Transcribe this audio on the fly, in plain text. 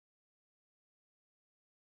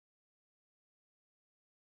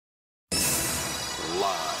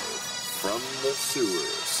the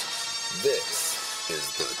sewers. This is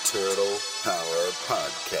the Turtle Power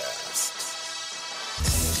Podcast.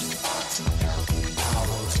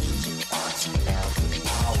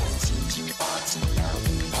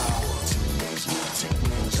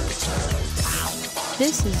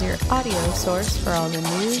 This is your audio source for all the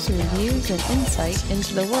news, reviews, and insight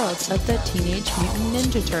into the world of the Teenage Mutant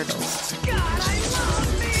Ninja Turtles. God, I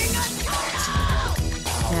love being a turtle!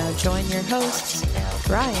 Now join your hosts,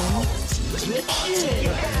 Brian,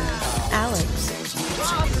 Alex,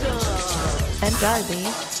 Awesome! and Darby.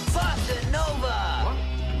 Bossa Nova!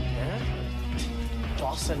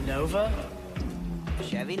 Bossa Nova?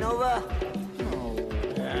 Chevy Nova?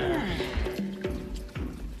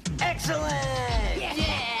 Excellent!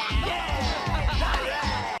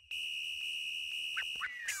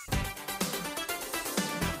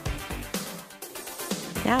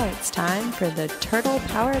 Now it's time for the Turtle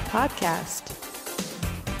Power Podcast.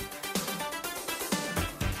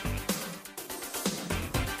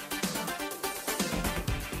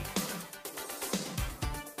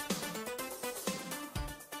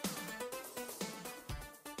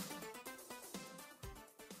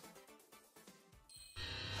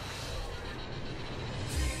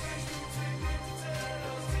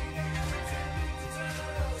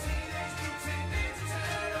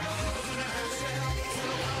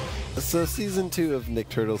 So season 2 of Nick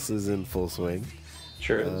Turtles is in full swing.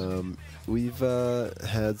 Sure is. We've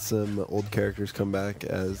had some old characters come back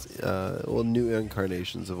as, new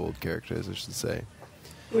incarnations of old characters, I should say.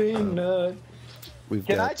 Can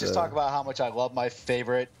I just talk about how much I love my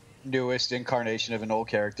favorite, newest incarnation of an old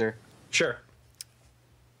character? Sure.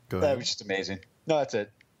 Go That ahead. was just amazing. No, that's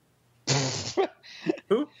it.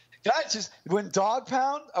 Who? Can I just, when Dog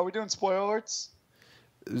Pound, are we doing spoiler alerts?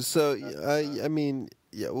 So, I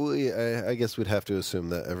guess we'd have to assume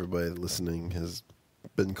that everybody listening has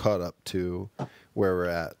been caught up to where we're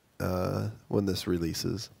at when this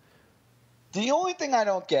releases. The only thing I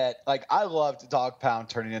don't get, like, I loved Dog Pound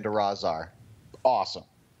turning into Razar. Awesome.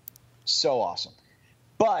 So awesome.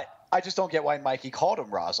 But I just don't get why Mikey called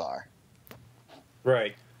him Razar.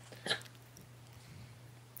 Right.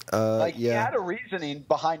 He had a reasoning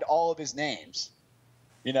behind all of his names.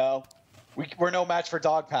 You know? We're no match for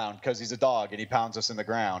Dog Pound because he's a dog and he pounds us in the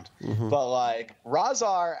ground. Mm-hmm. But, like,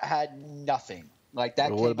 Razar had nothing. Like,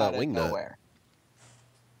 that came out of nowhere.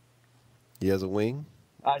 He has a wing,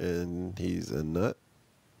 and he's a nut.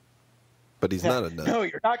 But he's not a nut. No,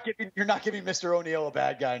 you're not giving Mr. O'Neill a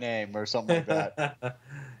bad guy name or something like that.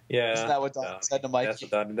 Yeah. Isn't that what Donnie said to Mikey?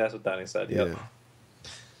 That's what Donnie said, yep.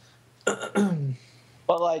 Yeah.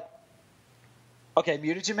 But, like, okay,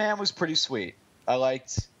 Mutagen Man was pretty sweet. I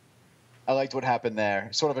liked what happened there.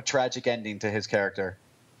 Sort of a tragic ending to his character.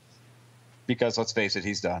 Because, let's face it,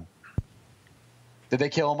 he's done. Did they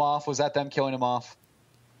kill him off? Was that them killing him off?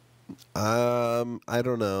 I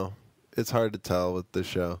don't know. It's hard to tell with this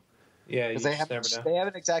show. Yeah, Because they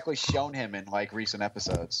haven't exactly shown him in, like, recent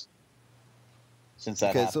episodes. Since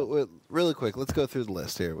that happened. So really quick, let's go through the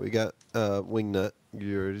list here. We got Wingnut.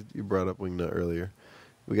 You brought up Wingnut earlier.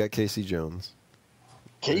 We got Casey Jones.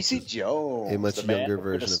 Casey Jones. A much the man younger who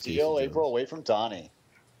version could of Casey steal Jones. April away from Donnie.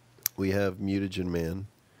 We have Mutagen Man,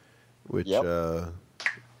 which now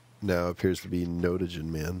appears to be Notagen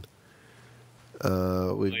Man.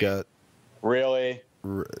 We've got Really?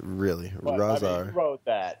 really What? Razar. I mean, who wrote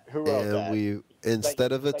that? Who wrote And that? we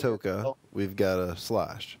instead of a Like your- Toka, we've got a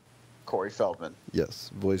Slash. Corey Feldman.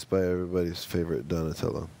 Yes, voiced by everybody's favorite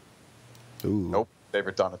Donatello. Ooh. Nope.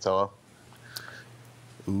 Favorite Donatello.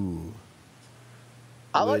 Ooh.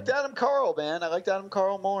 I liked Adam Carl, man. I liked Adam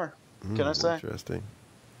Carl more. Can I say? Interesting.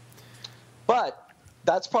 But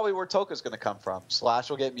that's probably where Toka's going to come from. Slash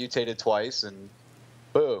will get mutated twice, and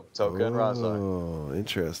boom, Toka and Razar. Oh,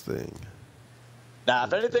 interesting. Nah,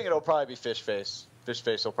 if anything, it'll probably be Fish Face. Fish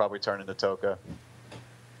Face will probably turn into Toka.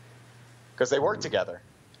 Because they work together.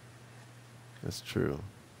 That's true.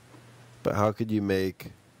 But how could you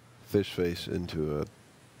make Fish Face into a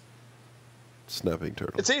snapping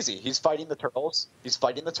turtle? It's easy. He's fighting the turtles. He's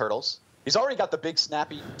already got the big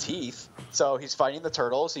snappy teeth, so he's fighting the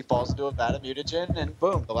turtles. He falls into a vat of mutagen, and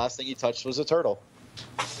boom, the last thing he touched was a turtle.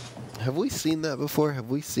 Have we seen that before?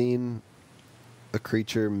 Have we seen a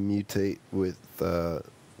creature mutate with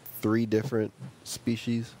 3 different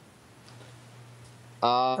species?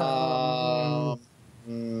 I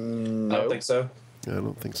don't think so. I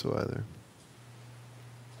don't think so either.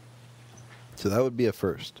 So that would be a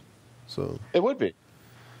first. So It would be.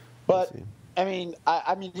 But, see. I mean,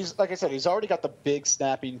 he's, like I said, he's already got the big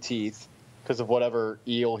snapping teeth because of whatever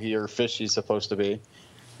eel or fish he's supposed to be.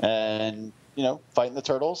 And, fighting the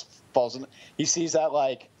turtles, falls in. He sees that,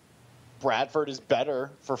 like, Bradford is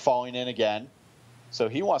better for falling in again, so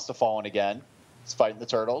he wants to fall in again. He's fighting the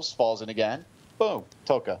turtles, falls in again. Boom,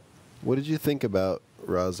 Toka. What did you think about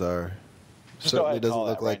Razar? Just go ahead Certainly and doesn't call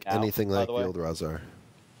look that like right now, anything by like the the way. old Razar.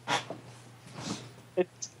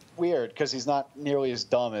 It's weird because he's not nearly as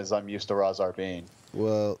dumb as I'm used to Razar being.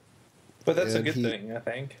 Well, But that's a and good thing, I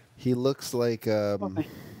think. He looks like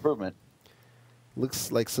Improvement.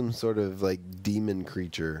 looks like some sort of like demon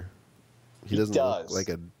creature. He doesn't look does. like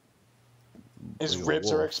a. His like a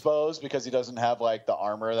ribs are wolf. exposed because he doesn't have like the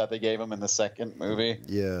armor that they gave him in the second movie.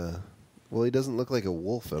 Yeah. Well, he doesn't look like a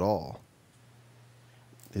wolf at all.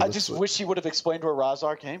 He I looks just like- wish he would have explained where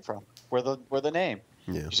Razar came from, where the name.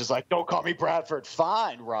 Yeah. He's just like, don't call me Bradford,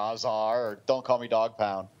 fine, Razar, or don't call me Dog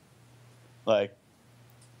Pound. Like,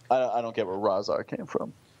 I don't get where Razar came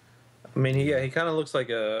from. I mean, he kind of looks like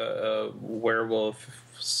a werewolf,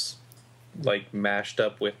 like mashed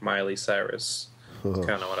up with Miley Cyrus. That's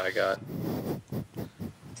kind of what I got.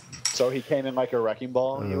 So he came in like a wrecking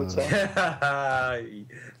ball, you would say?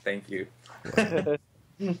 Thank you.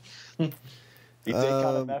 He did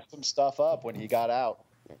kind of mess some stuff up when he got out.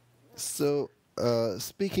 So,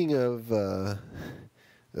 speaking of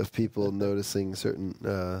people noticing certain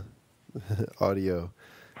audio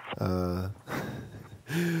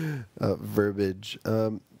verbiage,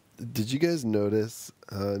 did you guys notice?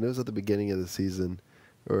 It was at the beginning of the season,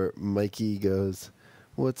 where Mikey goes,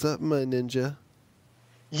 "What's up, my ninja?"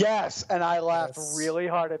 Yes, and I laughed Yes. really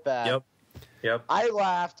hard at that. Yep. I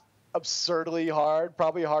laughed absurdly hard,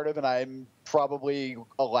 probably harder than I'm probably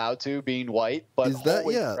allowed to, being white. But Is that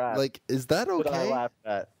holy yeah? crap, Like, is that did I okay? laugh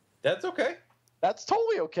at. That's okay. That's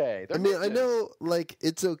totally okay. I They're mean, I ninjas. know, like,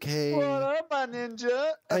 it's okay. What up, my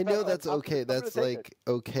ninja? I know And that's I'm okay. gonna That's take like it.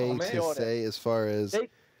 okay Oh, man. to say as far as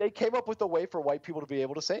They came up with a way for white people to be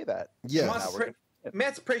able to say that. yes,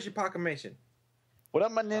 Emancipation Proclamation. What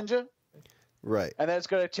up, my ninja? right. And then it's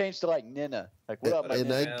going to change to like Nina. Like, what up, my And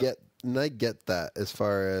ninja? I get that as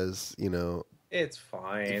far as It's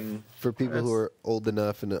fine. for people who That's- are old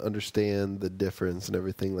enough and to understand the difference and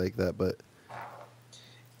everything like that. But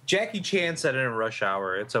Jackie Chan said it in Rush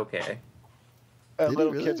Hour. It's okay. And Did he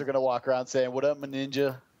little really? kids are going to walk around saying, what up, my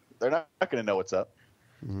ninja? They're not going to know what's up.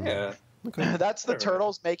 Yeah. That's the Whatever.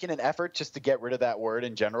 Turtles making an effort just to get rid of that word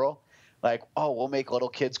in general. Like, oh, we'll make little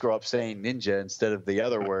kids grow up saying ninja instead of the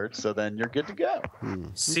other word, so then you're good to go.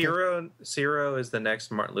 Ciro is the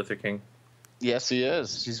next Martin Luther King. Yes, he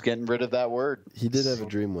is. He's getting rid of that word. he did have a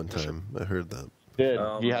dream one time. I heard that. Did.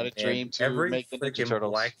 He had a And dream to every make the Ninja freaking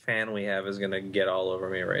Turtles. black fan we have is gonna get all over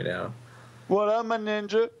me right now. What up, my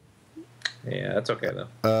ninja? Yeah, that's okay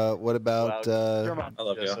though. What about You're my I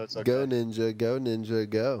love ninja, you. so it's okay. Go Ninja, Go Ninja,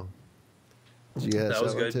 Go? Did you guys That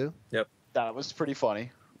was one good. too? Yep. That was pretty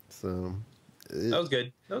funny. So That was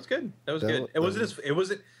good. That was good. That was That good. wa-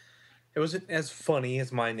 It wasn't as funny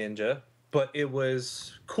as My Ninja, but it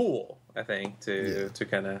was cool. I think to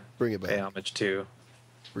kind of bring it pay back. homage to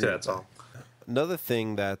Bring it that song. Another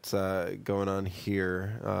thing that's going on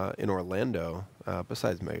here in Orlando,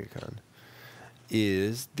 besides MegaCon,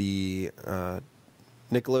 is the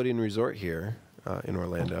Nickelodeon Resort here in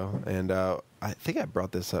Orlando. And I think I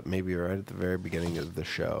brought this up maybe right at the very beginning of the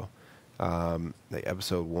show, like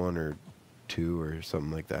episode 1 or 2 or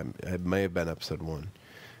something like that. It may have been episode 1.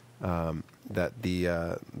 That the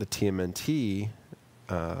TMNT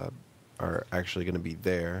are actually going to be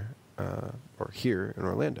there or here in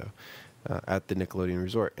Orlando at the Nickelodeon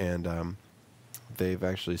Resort, and they've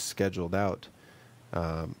actually scheduled out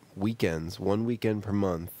weekends, one weekend per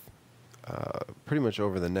month, pretty much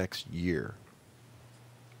over the next year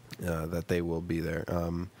that they will be there.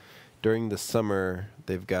 During the summer,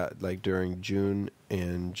 they've got, like during June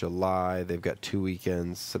and July, they've got 2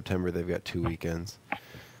 weekends. September, they've got 2 weekends.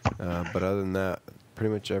 But other than that,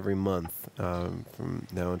 pretty much every month from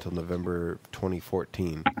now until November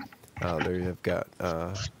 2014, they have got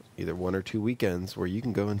either 1 or 2 weekends where you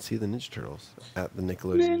can go and see the Ninja Turtles at the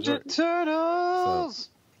Nickelodeon Resort. Turtles!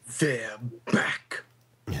 They're back.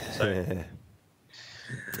 Sorry.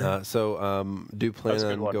 Do plan That's a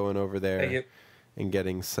good on one. going over there Thank you. and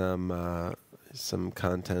getting some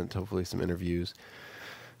content, hopefully some interviews.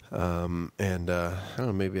 I don't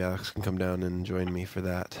know, maybe Alex can come down and join me for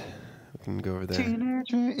that. We can go over there.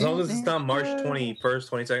 As long as it's not March 21st,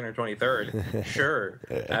 22nd, or 23rd. Sure.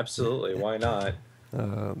 Absolutely. Why not?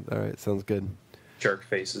 All right, sounds good. Jerk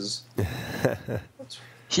faces.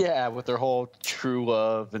 Yeah, with their whole true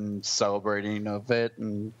love and celebrating of it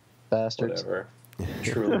and bastards. Whatever.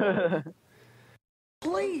 True.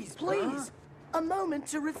 Please, a moment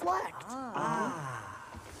to reflect.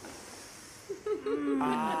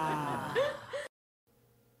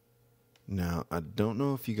 Now, I don't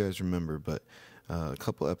know if you guys remember, but a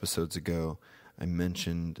couple episodes ago, I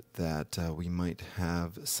mentioned that we might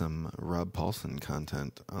have some Rob Paulsen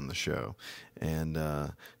content on the show. And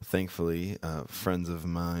thankfully, friends of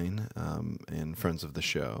mine and friends of the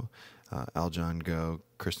show, Aljon Go,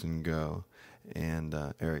 Kristen Go, and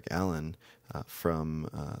Eric Allen from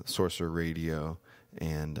Sorcerer Radio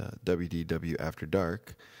and WDW After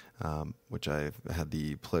Dark, which I've had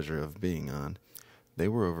the pleasure of being on, they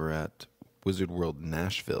were over at Wizard World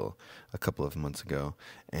Nashville a couple of months ago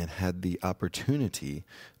and had the opportunity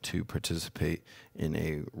to participate in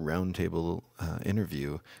a roundtable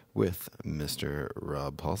interview with Mr.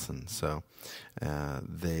 Rob Paulsen. So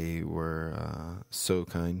they were so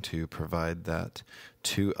kind to provide that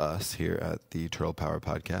to us here at the Turtle Power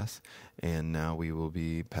Podcast, and now we will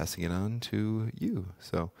be passing it on to you.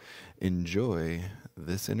 So enjoy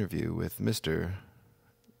this interview with Mr.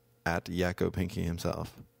 at Yakko Pinky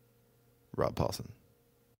himself, Rob Paulsen.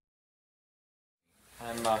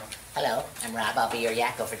 Hello, I'm Rob. I'll be your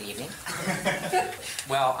yakko for the evening.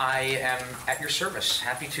 Well, I am at your service.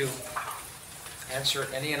 Happy to answer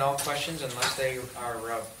any and all questions unless they are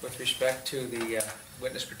with respect to the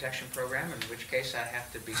witness protection program, in which case I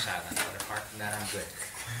have to be silent. But apart from that, I'm good.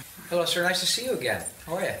 Hello, sir. Nice to see you again.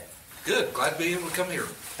 How are you? Good. Glad to be able to come here.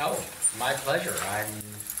 Oh, my pleasure.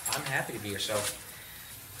 I'm happy to be here. So,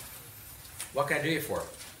 what can I do you for?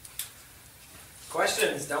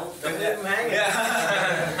 Questions. Don't leave them hanging.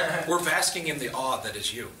 Yeah. We're basking in the awe that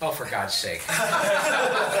is you. Oh, for God's sake.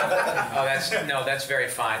 That's very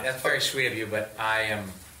fine. That's very sweet of you, but I'm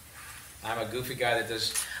a goofy guy that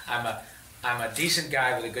does, I'm a decent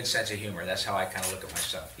guy with a good sense of humor. That's how I kind of look at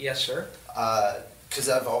myself. Yes, sir? Because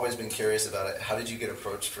I've always been curious about it. How did you get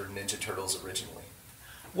approached for Ninja Turtles originally?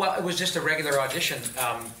 Well, it was just a regular audition.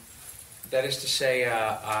 That is to say,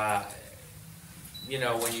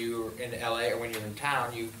 when you're in LA or when you're in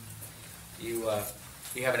town, you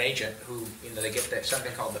have an agent who, they get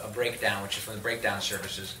something called a breakdown, which is from the breakdown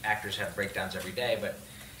services. Actors have breakdowns every day, but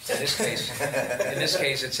in this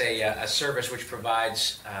case, it's a service which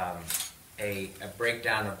provides a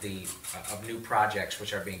breakdown of new projects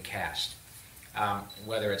which are being cast,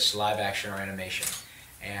 whether it's live action or animation,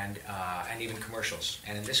 and even commercials.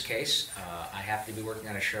 And in this case, I happened to be working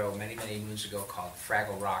on a show many moons ago called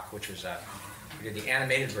Fraggle Rock, which was we did the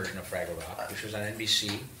animated version of Fraggle Rock, which was on NBC.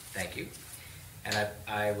 Thank you. And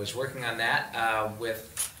I was working on that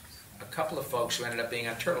with a couple of folks who ended up being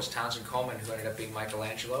on Turtles. Townsend Coleman, who ended up being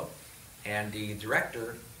Michelangelo, and the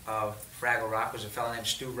director of Fraggle Rock was a fellow named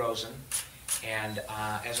Stu Rosen. And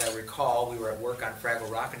as I recall, we were at work on Fraggle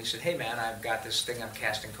Rock, and he said, "Hey man, I've got this thing I'm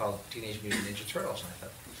casting called Teenage Mutant Ninja Turtles." And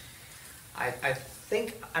I thought, I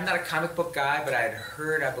think I'm not a comic book guy, but I had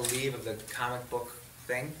heard, I believe, of the comic book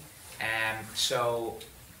thing. And so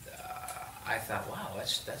I thought, wow,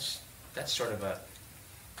 that's sort of a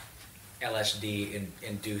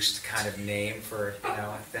LSD-induced kind of name for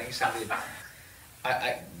a thing. So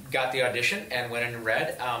I got the audition and went in and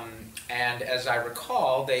read. And as I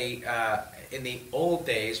recall, they in the old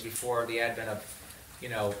days before the advent of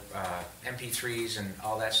MP3s and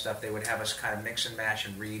all that stuff, they would have us kind of mix and match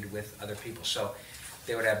and read with other people. So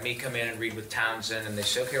they would have me come in and read with Townsend, and they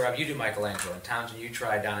say, "Okay, Rob, you do Michelangelo, and Townsend, you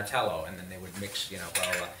try Donatello," and then they would mix, blah,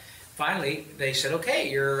 blah, blah. Finally, they said, "Okay,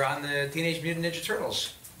 you're on the Teenage Mutant Ninja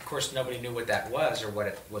Turtles." Of course, nobody knew what that was or what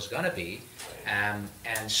it was going to be, and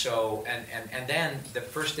then the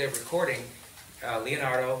first day of recording,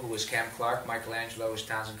 Leonardo, who was Cam Clark, Michelangelo was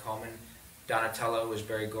Townsend Coleman, Donatello was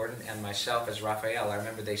Barry Gordon, and myself as Raphael. I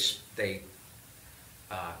remember they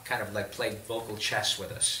kind of like played vocal chess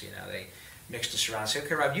with us. They mixed us around and said,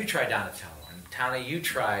 "Okay, Rob, you try Donatello, and Townie, you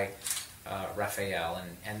try Raphael,"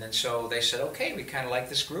 and then so they said, "Okay, we kind of like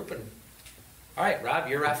this group, and all right, Rob,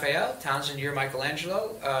 you're Raphael, Townsend, you're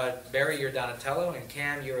Michelangelo, Barry, you're Donatello, and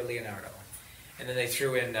Cam, you're Leonardo." And then they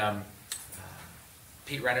threw in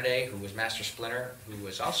Pete Renaday, who was Master Splinter, who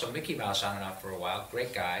was also Mickey Mouse on and off for a while,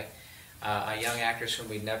 great guy. A young actress whom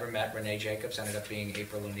we'd never met, Renee Jacobs, ended up being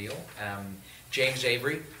April O'Neil. James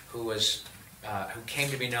Avery, who came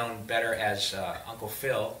to be known better as Uncle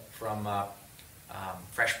Phil from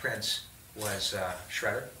Fresh Prince, was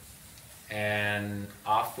Shredder. And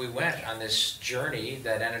off we went on this journey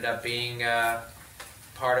that ended up being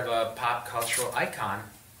part of a pop cultural icon,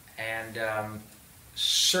 and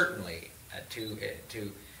certainly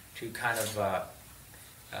to kind of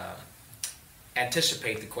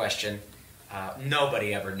anticipate the question,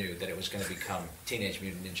 nobody ever knew that it was going to become Teenage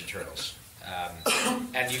Mutant Ninja Turtles.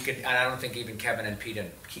 And I don't think even Kevin and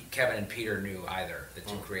Peter knew either, the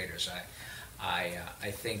two creators.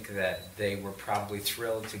 I think that they were probably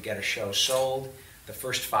thrilled to get a show sold. the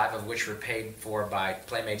first 5 of which were paid for by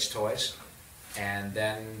Playmates Toys. And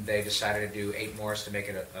then they decided to do 8 more to make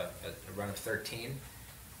it a run of 13.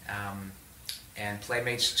 And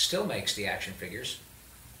Playmates still makes the action figures.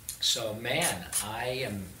 So, man, I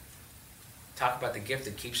am... Talk about the gift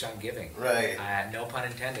that keeps on giving. Right. No pun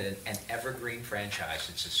intended. An evergreen franchise.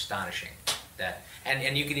 It's astonishing.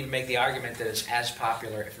 And you can even make the argument that it's as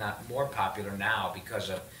popular, if not more popular now because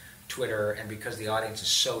of Twitter and because the audience is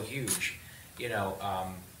so huge. You know,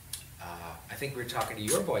 I think we were talking to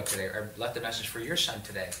your boy today, or left a message for your son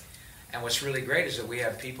today. And what's really great is that we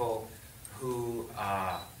have people who,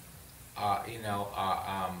 are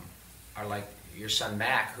like your son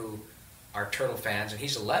Mac, who are Turtle fans, and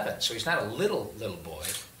he's 11, so he's not a little boy.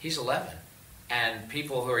 He's 11, and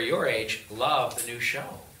people who are your age love the new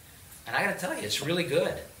show. And I got to tell you, it's really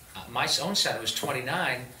good. My own son, who's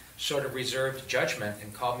 29, sort of reserved judgment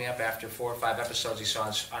and called me up after 4 or 5 episodes he saw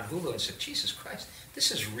on Hulu and said, "Jesus Christ,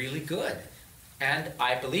 this is really good." And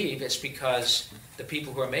I believe it's because the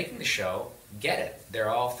people who are making the show get it. They're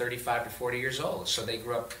all 35 to 40 years old, so they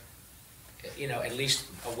grew up, at least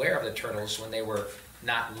aware of the Turtles when they were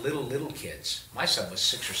not little kids. My son was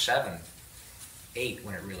 6 or 7, 8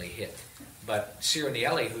 when it really hit. But Ciro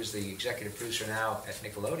Nieli, who's the executive producer now at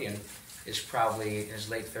Nickelodeon, is probably in his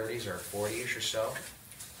late 30s or 40-ish or so.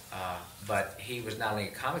 But he was not only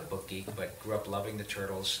a comic book geek, but grew up loving the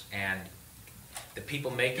Turtles. And the people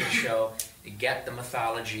making the show, they get the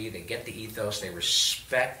mythology, they get the ethos, they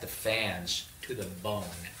respect the fans to the bone,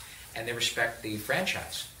 and they respect the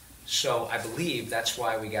franchise. So I believe that's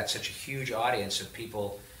why we got such a huge audience of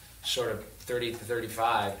people sort of 30 to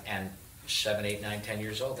 35 and 7, 8, 9, 10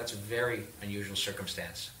 years old. That's a very unusual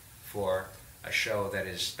circumstance for a show that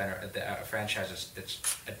is a franchise that's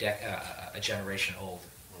a generation old.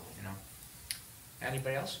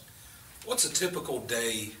 Anybody else? What's a typical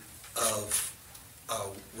day of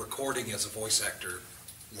recording as a voice actor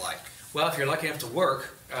like? Well, if you're lucky enough to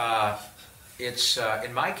work, it's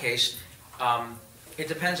in my case. It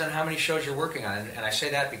depends on how many shows you're working on, and I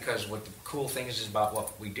say that because what the cool thing is about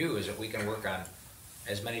what we do is that we can work on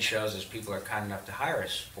as many shows as people are kind enough to hire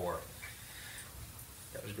us for.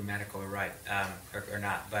 That was grammatical or right, or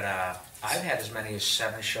not. But I've had as many as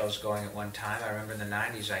 7 shows going at one time. I remember in the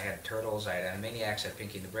 90s I had Turtles, I had Animaniacs, I had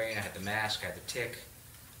Pinky and the Brain, I had The Mask, I had The Tick,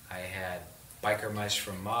 I had Biker Mice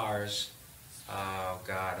from Mars. Oh,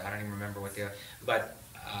 God, I don't even remember what the other... But...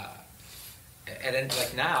 and then,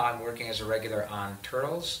 like now, I'm working as a regular on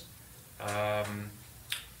Turtles, a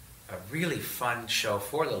really fun show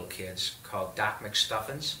for little kids called Doc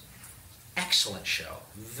McStuffins. Excellent show,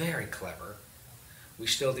 very clever. We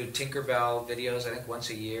still do Tinkerbell videos, I think, once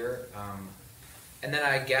a year. And then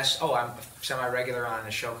I guess, I'm semi-regular on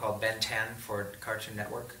a show called Ben 10 for Cartoon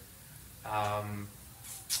Network.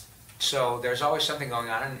 So there's always something going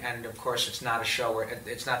on, and of course it's not a show where,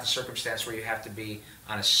 it's not the circumstance where you have to be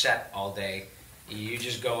on a set all day. You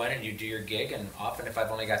just go in and you do your gig, and often if I've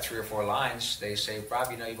only got 3 or 4 lines, they say,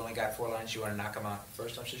 "Rob, you've only got 4 lines, you want to knock them out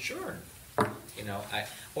first?" I said, "Sure."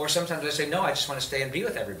 Or sometimes I say, "No, I just want to stay and be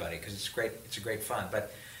with everybody because it's great. It's a great fun."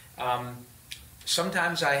 But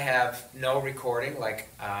sometimes I have no recording, like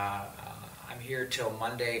I'm here till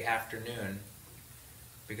Monday afternoon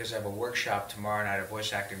because I have a workshop tomorrow night, a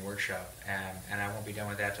voice acting workshop, and I won't be done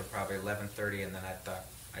with that till probably 11:30. And then I thought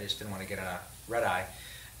I just didn't want to get on a red eye.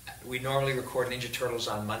 We normally record Ninja Turtles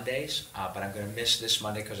on Mondays, but I'm going to miss this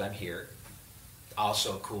Monday because I'm here.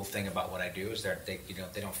 Also, a cool thing about what I do is they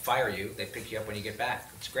don't fire you; they pick you up when you get back.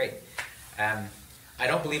 It's great. I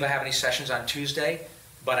don't believe I have any sessions on Tuesday,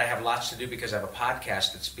 but I have lots to do because I have a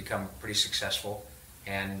podcast that's become pretty successful,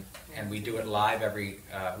 and we do it live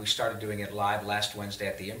we started doing it live last Wednesday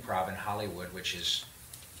at the Improv in Hollywood, which is,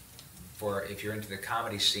 for if you're into the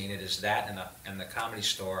comedy scene, it is that and the Comedy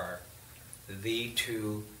Store are the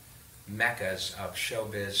 2 meccas of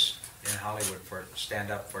showbiz in Hollywood for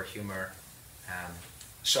stand-up, for humor.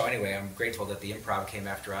 So anyway, I'm grateful that the Improv came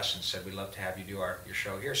after us and said, "We'd love to have you do your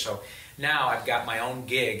show here." So now I've got my own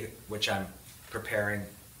gig, which I'm preparing,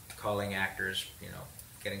 calling actors,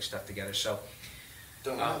 getting stuff together. So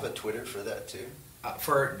don't you have a Twitter for that too?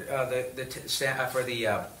 For the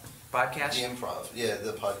podcast? The Improv, yeah,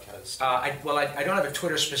 the podcast. I don't have a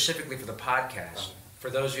Twitter specifically for the podcast. For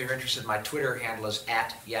those of you who are interested, my Twitter handle is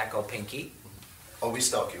 @YakkoPinky. Oh, we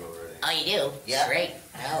stalk you already. Oh, you do? Yeah. Great.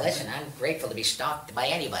 Well, listen, I'm grateful to be stalked by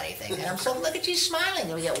anybody. And I'm so, look at you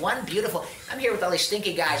smiling. We got one beautiful, I'm here with all these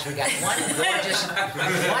stinky guys. We got one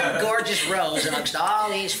gorgeous rose amongst all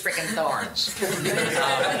these frickin' thorns.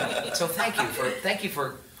 So thank you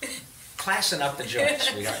for classing up the joke,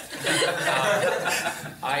 sweetheart.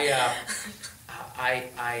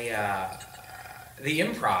 the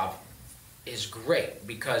Improv is great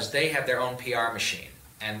because they have their own PR machine.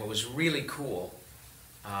 And what was really cool,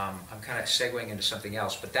 I'm kind of segueing into something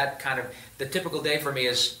else, but that kind of, the typical day for me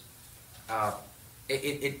is,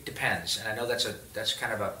 it depends. And I know that's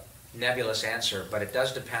kind of a nebulous answer, but it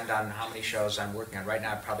does depend on how many shows I'm working on. Right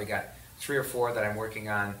now I've probably got 3 or 4 that I'm working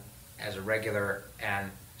on as a regular and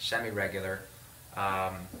semi-regular.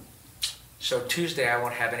 So Tuesday I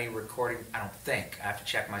won't have any recording, I don't think. I have to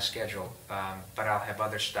check my schedule, but I'll have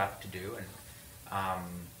other stuff to do. And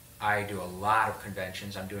I do a lot of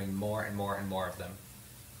conventions. I'm doing more and more and more of them.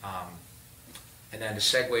 And then to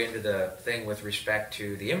segue into the thing with respect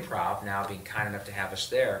to the Improv, now being kind enough to have us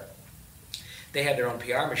there, they had their own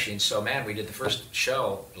PR machine. So, man, we did the first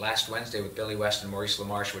show last Wednesday with Billy West and Maurice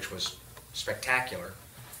LaMarche, which was spectacular.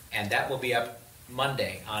 And that will be up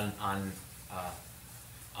Monday on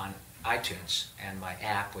iTunes and my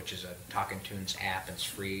app, which is a Talking Tunes app. It's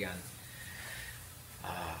free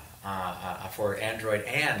for Android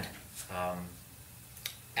and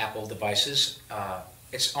Apple devices.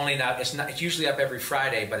 It's usually up every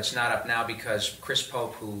Friday, but it's not up now because Chris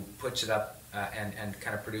Pope, who puts it up and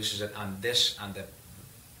kind of produces it on the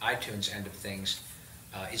iTunes end of things,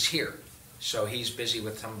 is here. So he's busy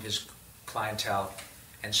with some of his clientele,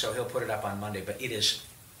 and so he'll put it up on Monday. But it is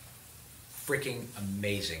freaking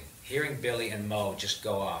amazing. Hearing Billy and Mo just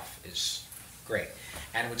go off is great.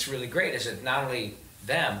 And what's really great is that not only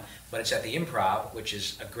them, but it's at the Improv, which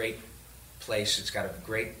is a great place. It's got a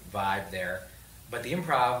great vibe there. But the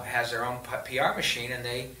Improv has their own PR machine, and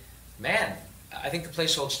I think the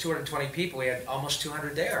place holds 220 people. We had almost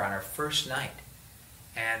 200 there on our first night.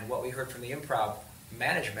 And what we heard from the Improv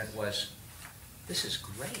management was, this is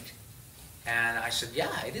great. And I said,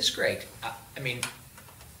 yeah, it is great. I mean,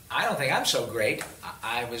 I don't think I'm so great.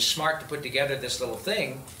 I was smart to put together this little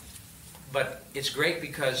thing, but it's great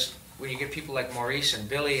because when you get people like Maurice and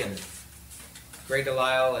Billy and Greg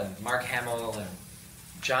Delisle and Mark Hamill and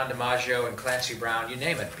John DiMaggio and Clancy Brown, you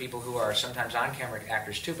name it, people who are sometimes on-camera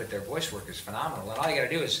actors too, but their voice work is phenomenal. And all you got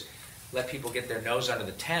to do is let people get their nose under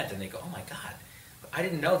the tent, and they go, oh my God, I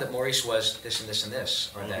didn't know that Maurice was this and this and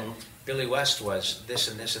this, or that Billy West was this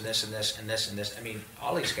and this and this and this and this and this. I mean,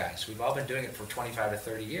 all these guys, we've all been doing it for 25 to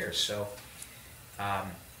 30 years. So I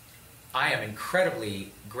am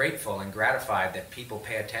incredibly grateful and gratified that people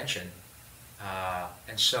pay attention.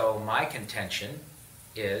 And so my contention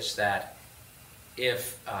is that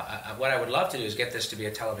if what I would love to do is get this to be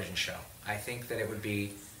a television show. I think that it would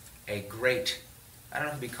be a great, I don't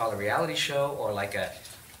know if it would be called a reality show or like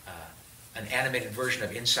an animated version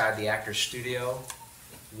of Inside the Actor's Studio,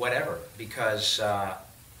 whatever, because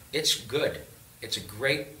it's good. It's a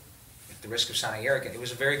great, at the risk of sounding arrogant, it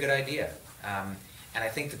was a very good idea. And I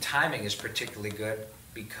think the timing is particularly good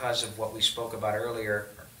because of what we spoke about earlier,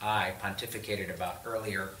 or I pontificated about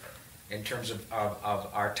earlier, in terms of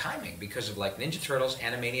our timing, because of like Ninja Turtles,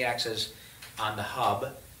 Animaniacs is on the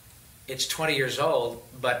hub. It's 20 years old,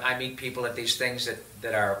 but I meet people at these things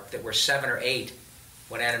that were 7 or 8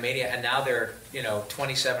 when Animaniacs, and now they're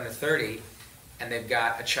 27 or 30, and they've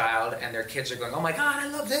got a child, and their kids are going, oh my God, I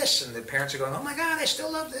love this, and the parents are going, oh my God, I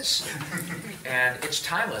still love this, and it's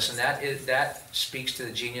timeless, and that speaks to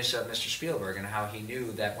the genius of Mr. Spielberg and how he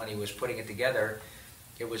knew that when he was putting it together.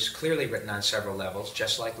 It was clearly written on several levels,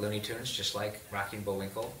 just like Looney Tunes, just like Rocky and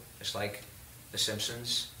Bullwinkle, just like The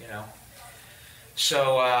Simpsons,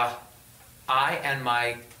 So I and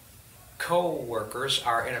my co-workers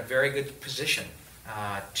are in a very good position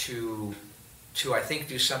to I think,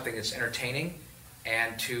 do something that's entertaining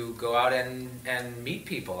and to go out and meet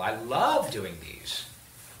people. I love doing these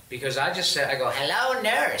because I go, hello,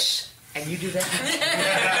 nurse, and you do that.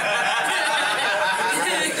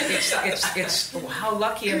 It's how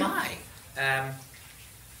lucky am I?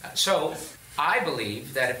 So I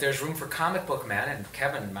believe that if there's room for comic book man, and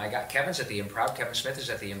Kevin's at the Improv, Kevin Smith is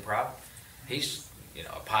at the Improv. He's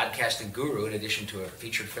a podcasting guru in addition to a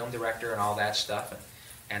featured film director and all that stuff.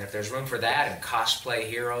 And if there's room for that and cosplay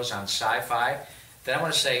heroes on sci-fi, then I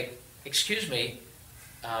want to say, excuse me,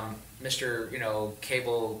 Mr.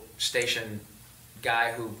 Cable station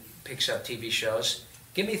guy who picks up TV shows,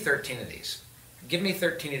 give me 13 of these. Give me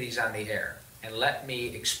 13 of these on the air, and let me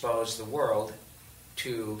expose the world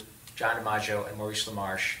to John DiMaggio and Maurice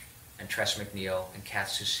LaMarche and Tress MacNeille and Kat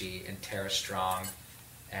Soucie and Tara Strong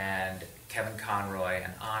and Kevin Conroy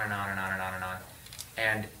and on and on and on and on and on.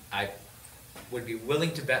 And I would be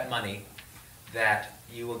willing to bet money that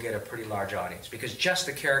you will get a pretty large audience, because just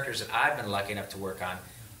the characters that I've been lucky enough to work on,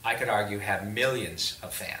 I could argue have millions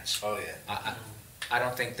of fans. Oh, yeah. I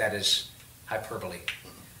don't think that is hyperbole.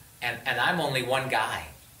 And I'm only one guy.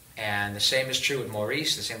 And the same is true with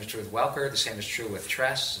Maurice, the same is true with Welker, the same is true with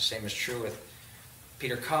Tress, the same is true with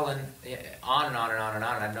Peter Cullen, on and on and on and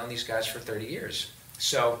on. And I've known these guys for 30 years.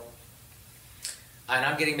 So, and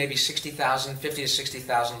I'm getting maybe 50 to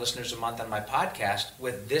 60,000 listeners a month on my podcast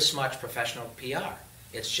with this much professional PR.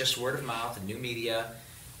 It's just word of mouth and new media,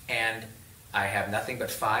 and I have nothing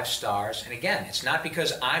but 5 stars. And again, it's not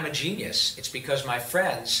because I'm a genius. It's because my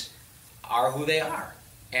friends are who they are.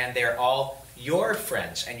 And they're all your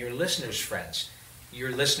friends and your listeners' friends.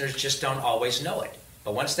 Your listeners just don't always know it.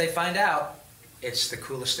 But once they find out, it's the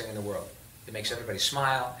coolest thing in the world. It makes everybody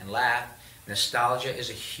smile and laugh. Nostalgia is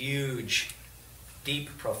a huge,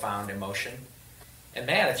 deep, profound emotion. And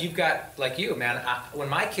man, if you've got, like you, man, when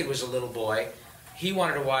my kid was a little boy, he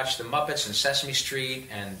wanted to watch the Muppets and Sesame Street,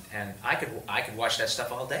 and I could watch that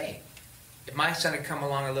stuff all day. If my son had come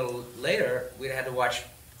along a little later, we'd have had to watch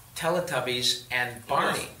Teletubbies and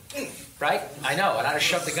Barney, right? I know, and I'd have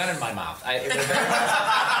shoved the gun in my mouth.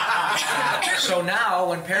 So now,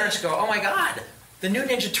 when parents go, "Oh my God, the new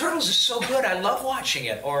Ninja Turtles is so good! I love watching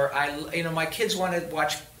it," or my kids want to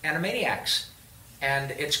watch Animaniacs,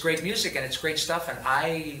 and it's great music and it's great stuff, and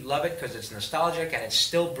I love it because it's nostalgic and it's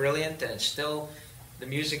still brilliant and it's still, the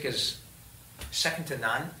music is second to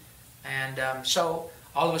none, and so.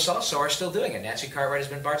 All of us also are still doing it. Nancy Cartwright has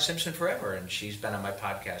been Bart Simpson forever, and she's been on my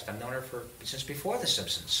podcast. I've known her since before The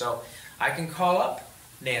Simpsons. So I can call up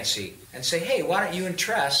Nancy and say, hey, why don't you and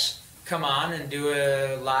Tress come on and do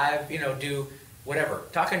a live, do whatever,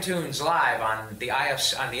 Talking Tunes live on the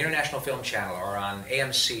on the International Film Channel or on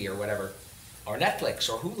AMC or whatever, or Netflix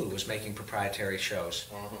or Hulu is making proprietary shows.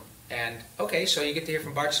 Mm-hmm. And, okay, so you get to hear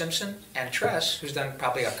from Bart Simpson and Tress, who's done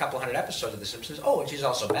probably a couple hundred episodes of The Simpsons. Oh, and she's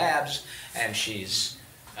also Babs, and she's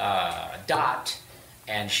Dot,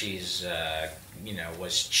 and she's,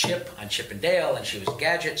 was Chip on Chip and Dale, and she was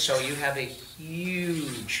Gadget. So you have a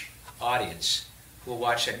huge audience who will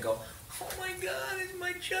watch it and go, oh my God, it's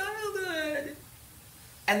my childhood.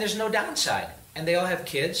 And there's no downside. And they all have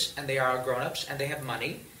kids, and they are grown-ups, and they have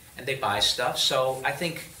money, and they buy stuff. So I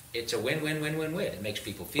think it's a win-win-win-win-win. It makes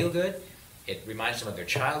people feel good. It reminds them of their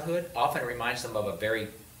childhood. Often it reminds them of a very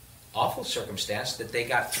awful circumstance that they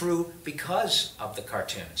got through because of the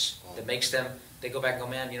cartoons. That makes them, they go back and go,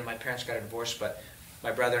 man, my parents got a divorce, but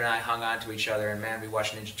my brother and I hung on to each other, and man, we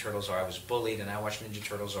watched Ninja Turtles, or I was bullied and I watched Ninja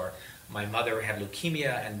Turtles, or my mother had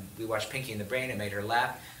leukemia and we watched Pinky and the Brain and made her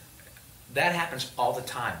laugh. That happens all the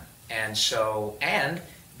time. And so, and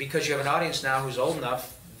because you have an audience now who's old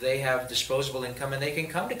enough, they have disposable income and they can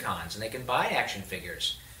come to cons and they can buy action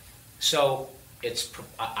figures. So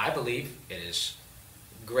I believe it is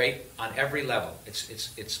great on every level.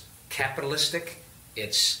 It's capitalistic,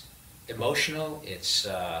 it's emotional, it's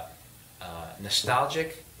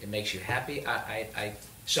nostalgic, it makes you happy.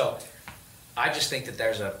 So I just think that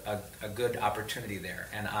there's a good opportunity there,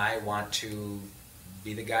 and I want to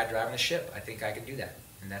be the guy driving the ship. I think I can do that,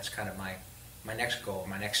 and that's kind of my next goal,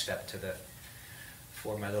 my next step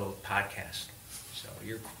for my little podcast. So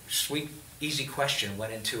your sweet, easy question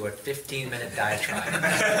went into a 15-minute diatribe.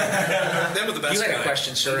 Them are the best. You had a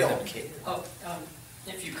question, sir.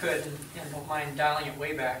 If you could, and don't mind dialing it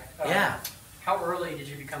way back. Yeah. How early did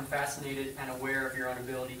you become fascinated and aware of your own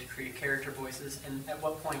ability to create character voices, and at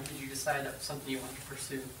what point did you decide that was something you wanted to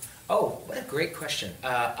pursue? Oh, what a great question.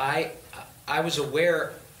 I was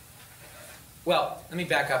aware. Well, let me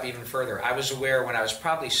back up even further. I was aware when I was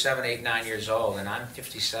probably 7, 8, 9 years old, and I'm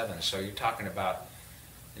 57, so you're talking about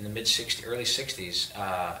in the early 60s,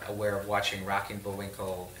 aware of watching Rocky and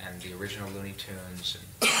Bullwinkle and the original Looney Tunes,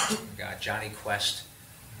 and Johnny Quest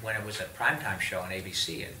when it was a primetime show on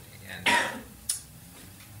ABC, and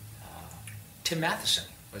Tim Matheson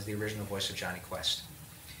was the original voice of Johnny Quest.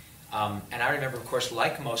 And I remember, of course,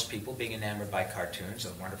 like most people, being enamored by cartoons,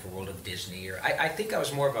 The Wonderful World of Disney. I think I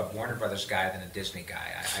was more of a Warner Brothers guy than a Disney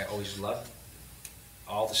guy. I always loved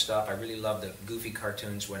all the stuff. I really loved the goofy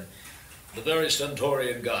cartoons when the very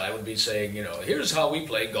stentorian guy would be saying, here's how we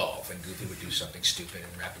play golf, and Goofy would do something stupid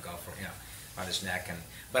and wrap a golf around his neck.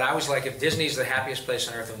 But I was like, if Disney's the happiest place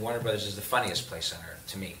on earth, then Warner Brothers is the funniest place on earth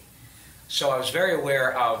to me. So I was very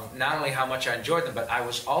aware of not only how much I enjoyed them, but I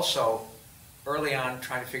was also early on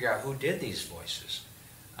trying to figure out who did these voices.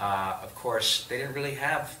 Of course, they didn't really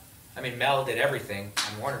have, Mel did everything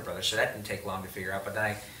on Warner Brothers, so that didn't take long to figure out. But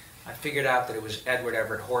then I figured out that it was Edward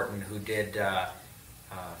Everett Horton who did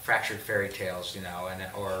Fractured Fairy Tales, look at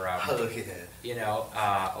that.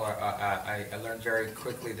 I learned very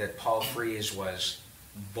quickly that Paul Frees was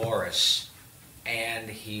Boris, and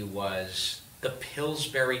he was the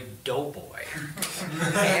Pillsbury Doughboy,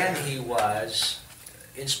 and he was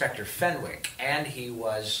Inspector Fenwick, and he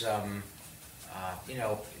was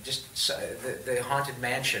the Haunted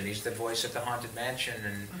Mansion. He's the voice of the Haunted Mansion,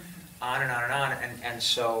 and on and on and on. And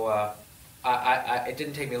so it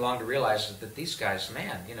didn't take me long to realize that these guys,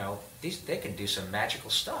 man, they can do some magical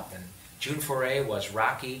stuff. And June Foray was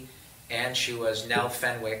Rocky, and she was Nell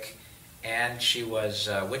Fenwick, and she was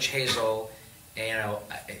Witch Hazel, and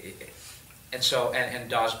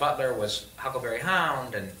Dawes Butler was Huckleberry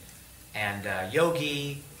Hound, and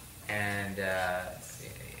Yogi, and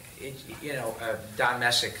Don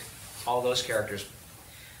Messick, all those characters.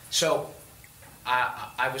 So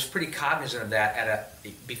I was pretty cognizant of that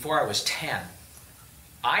before I was 10.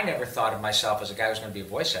 I never thought of myself as a guy who was going to be a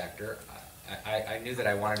voice actor. I knew that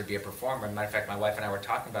I wanted to be a performer. As a matter of fact, my wife and I were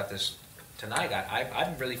talking about this tonight.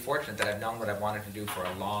 I'm really fortunate that I've known what I've wanted to do for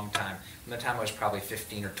a long time. From the time I was probably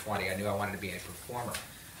 15 or 20, I knew I wanted to be a performer.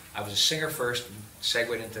 I was a singer first,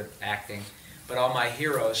 segued into acting. But all my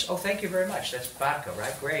heroes, oh, thank you very much. That's vodka,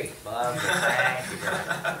 right? Great. Love it. Thank you very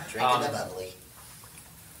much. Drinking the bubbly.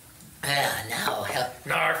 No.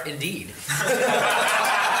 Narf, indeed.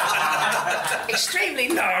 Extremely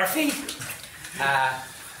narfy.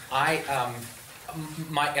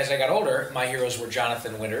 As I got older, my heroes were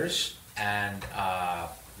Jonathan Winters and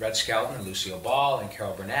Red Skelton and Lucille Ball and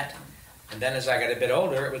Carol Burnett. And then as I got a bit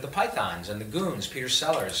older, it was the Pythons and the Goons, Peter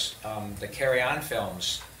Sellers, the Carry On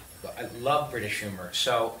films. I love British humor.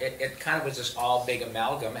 So it kind of was this all big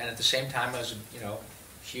amalgam. And at the same time, I was,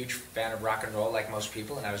 huge fan of rock and roll like most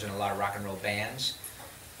people, and I was in a lot of rock and roll bands.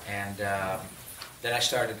 And then I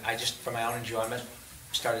just, for my own enjoyment,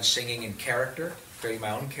 started singing in character, creating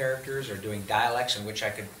my own characters or doing dialects in which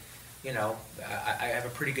I could, I have a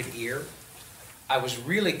pretty good ear. I was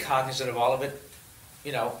really cognizant of all of it,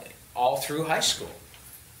 all through high school.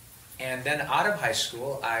 And then out of high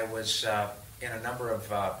school, I was in a number of,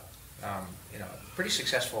 pretty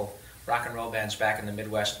successful rock and roll bands back in the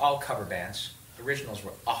Midwest, all cover bands. The originals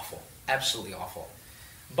were awful, absolutely awful.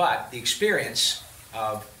 But the experience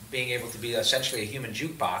of being able to be essentially a human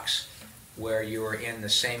jukebox, where you were in the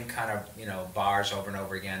same kind of bars over and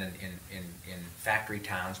over again in factory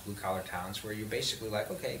towns, blue collar towns, where you're basically like,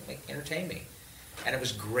 okay, entertain me, and it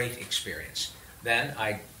was a great experience. Then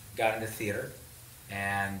I got into theater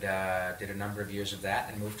and did a number of years of that,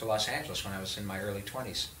 and moved to Los Angeles when I was in my early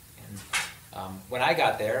 20s. And when I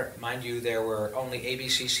got there, mind you, there were only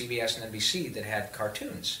ABC, CBS, and NBC that had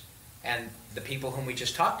cartoons, and the people whom we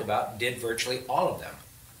just talked about did virtually all of them.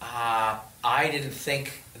 I didn't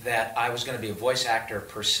think that I was going to be a voice actor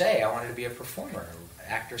per se. I wanted to be a performer,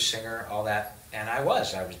 actor, singer, all that. And I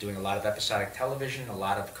was doing a lot of episodic television, a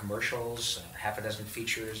lot of commercials, half a dozen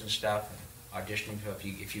features and stuff, and auditioning. So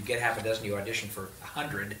if you get half a dozen, you audition for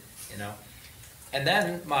 100, And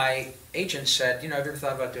then my agent said, have you ever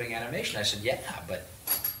thought about doing animation? I said, yeah, but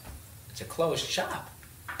it's a closed shop.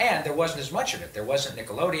 And there wasn't as much of it. There wasn't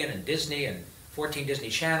Nickelodeon and Disney and 14 Disney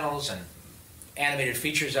channels and animated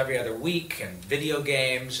features every other week and video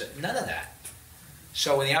games, none of that.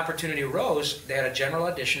 So when the opportunity arose, they had a general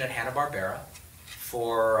audition at Hanna-Barbera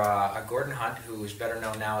for Gordon Hunt, who is better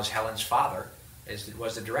known now as Helen's father,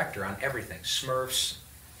 was the director on everything. Smurfs,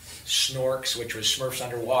 Snorks, which was Smurfs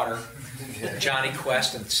Underwater, Johnny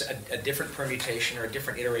Quest, and a different permutation or a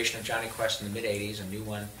different iteration of Johnny Quest in the mid-'80s, a new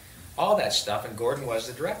one, all that stuff, and Gordon was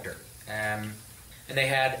the director. And they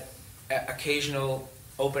had occasional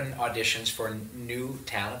open auditions for new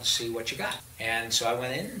talent to see what you got. And so I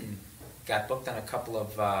went in and got booked on a couple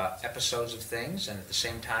of episodes of things, and at the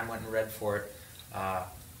same time went and read for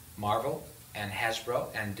Marvel and Hasbro,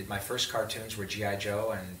 and did my first cartoons were G.I.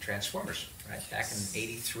 Joe and Transformers, right, back in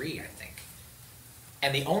 '83, I think.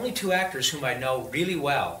 And the only two actors whom I know really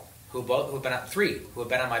well, who have been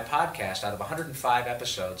on my podcast out of 105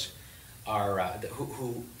 episodes, are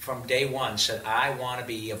who from day one said, I want to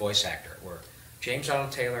be a voice actor, were James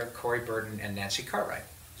Arnold Taylor, Corey Burton, and Nancy Cartwright,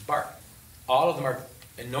 as Bart. All of them are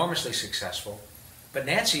enormously successful, but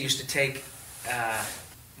Nancy used to take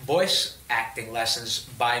voice acting lessons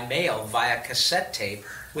by mail via cassette tape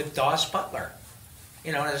with Dawes Butler.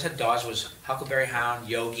 And as I said, Dawes was Huckleberry Hound,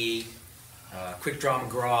 Yogi, Quick Draw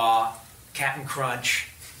McGraw, Captain Crunch,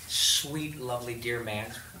 sweet, lovely, dear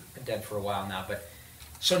man. Been dead for a while now, but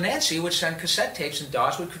so Nancy would send cassette tapes, and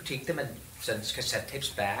Dawes would critique them and send cassette tapes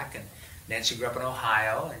back. And Nancy grew up in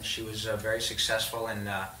Ohio, and she was very successful in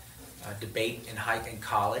debate in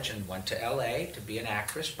college, and went to L.A. to be an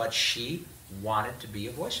actress, but she wanted to be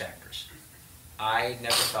a voice actress. I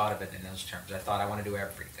never thought of it in those terms. I thought I want to do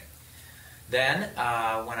everything. Then,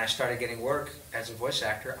 when I started getting work as a voice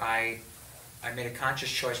actor, I made a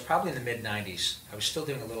conscious choice, probably in the mid-'90s. I was still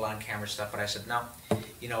doing a little on-camera stuff, but I said, no,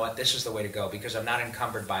 you know what, this is the way to go, because I'm not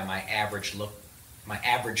encumbered by my average look my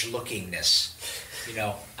average lookingness. You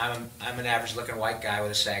know, I'm an average looking white guy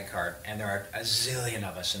with a SAG card, and there are a zillion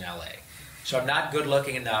of us in LA. So I'm not good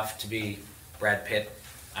looking enough to be Brad Pitt.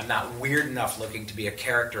 I'm not weird enough looking to be a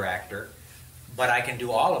character actor, but I can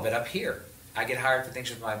do all of it up here. I get hired for things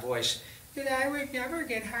with my voice that I would never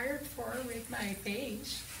get hired for with my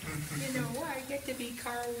face. You know, I get to be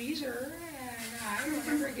Carl Weezer, and I don't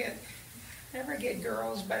never get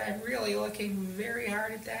girls, but I'm really looking very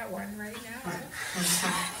hard at that one right now.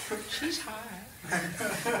 She's hot.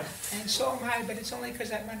 And so am I, but it's only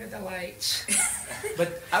because I'm under the lights.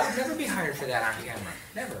 But I would never be hired for that on camera.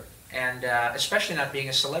 Never. And especially not being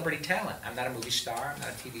a celebrity talent. I'm not a movie star. I'm not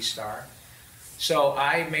a TV star. So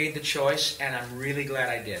I made the choice, and I'm really glad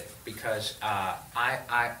I did, because I've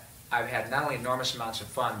had not only enormous amounts of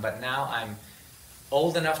fun, but now I'm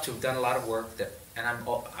old enough to have done a lot of work and I'm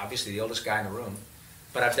obviously the oldest guy in the room,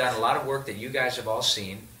 but I've done a lot of work that you guys have all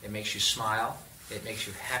seen. It makes you smile, it makes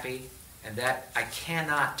you happy, and that, I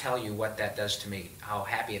cannot tell you what that does to me, how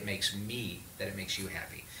happy it makes me that it makes you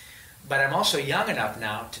happy. But I'm also young enough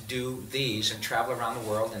now to do these and travel around the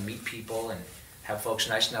world and meet people and have folks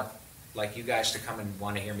nice enough like you guys to come and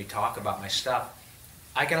want to hear me talk about my stuff.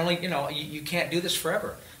 I can only, you can't do this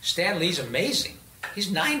forever. Stan Lee's amazing.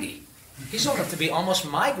 He's 90. He's old enough to be almost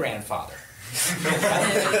my grandfather.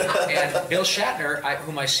 And Bill Shatner,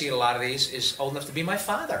 whom I see at a lot of these, is old enough to be my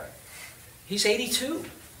father. He's 82.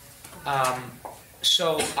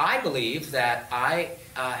 So I believe that I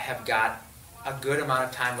have got a good amount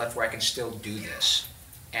of time left where I can still do this.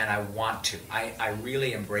 And I want to. I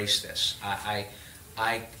really embrace this. I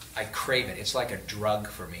crave it. It's like a drug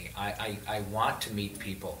for me. I want to meet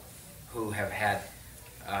people who have had,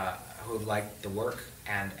 who have liked the work.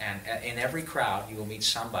 And in every crowd, you will meet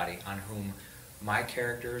somebody on whom my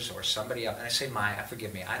characters or somebody else, and I say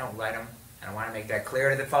forgive me, I don't write them, and I want to make that clear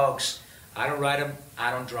to the folks. I don't write them, I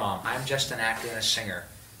don't draw them. I'm just an actor and a singer.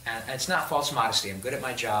 And it's not false modesty. I'm good at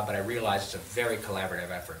my job, but I realize it's a very collaborative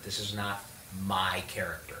effort. This is not my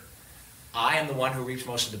character. I am the one who reaps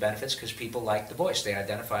most of the benefits because people like the voice. They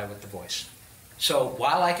identify with the voice. So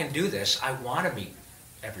while I can do this, I want to meet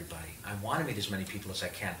everybody. I want to meet as many people as I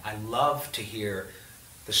can. I love to hear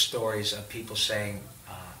the stories of people saying,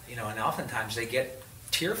 and oftentimes they get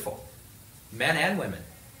tearful, men and women,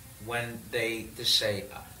 when they just say,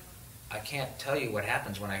 I can't tell you what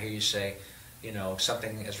happens when I hear you say,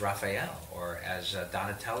 something as Raphael or as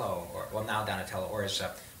Donatello, now Donatello, or as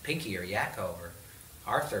Pinky or Yakko or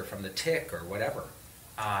Arthur from The Tick or whatever.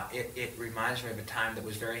 It reminds me of a time that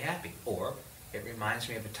was very happy, or it reminds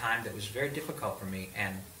me of a time that was very difficult for me,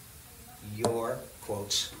 and your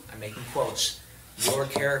quotes, I'm making quotes, your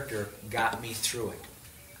character got me through it.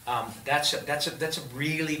 That's a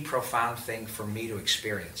really profound thing for me to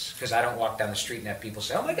experience, because I don't walk down the street and have people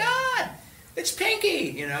say, "Oh my God, it's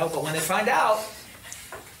Pinky," But when they find out,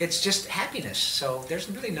 it's just happiness. So there's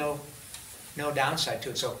really no downside to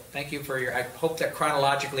it. So thank you for I hope that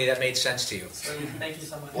chronologically that made sense to you. Thank you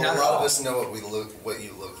so much. Well, a lot of us know what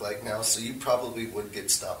you look like now, so you probably would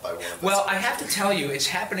get stopped by one of us. Well, I have to tell you, it's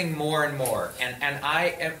happening more and more, and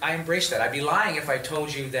I embrace that. I'd be lying if I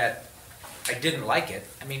told you that I didn't like it.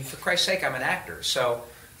 I mean, for Christ's sake, I'm an actor. So,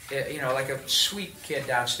 like a sweet kid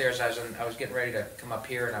downstairs, I was getting ready to come up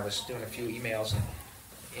here, and I was doing a few emails, and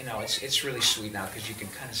it's really sweet now because you can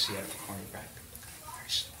kind of see out of the corner of your back. Very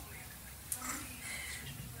slowly.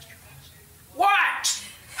 What?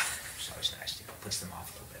 It's always nice to puts them off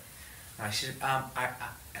a little bit. And I said,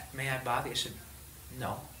 may I bother you? I said,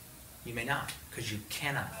 no, you may not, because you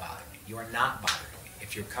cannot bother me. You are not bothering me.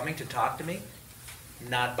 If you're coming to talk to me,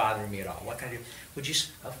 not bothering me at all. What can I do? Would you?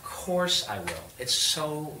 Of course I will. It's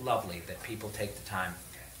so lovely that people take the time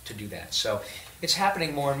to do that. So it's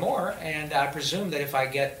happening more and more, and I presume that if I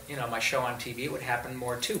get my show on TV, it would happen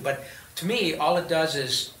more too. But to me, all it does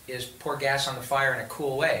is pour gas on the fire in a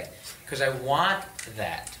cool way, because I want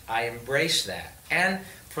that. I embrace that. And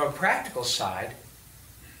from a practical side,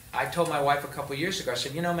 I told my wife a couple years ago, I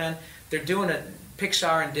said, man, they're doing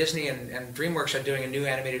Pixar and Disney and DreamWorks are doing a new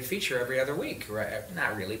animated feature every other week. Right?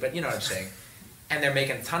 Not really, but you know what I'm saying. And they're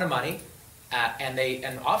making a ton of money,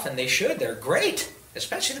 and often they should. They're great,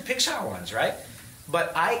 especially the Pixar ones, right?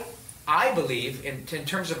 But I believe, in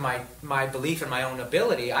terms of my belief in my own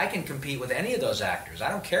ability, I can compete with any of those actors. I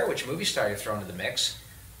don't care which movie star you throw into the mix.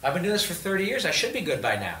 I've been doing this for 30 years. I should be good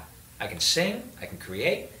by now. I can sing, I can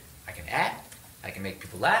create, I can act, I can make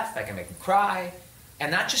people laugh, I can make them cry,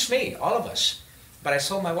 and not just me, all of us. But I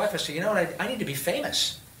told my wife, I said, I need to be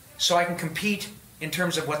famous so I can compete in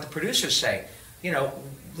terms of what the producers say.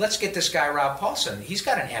 Let's get this guy, Rob Paulsen. He's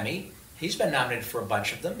got an Emmy. He's been nominated for a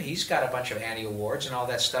bunch of them. He's got a bunch of Annie Awards and all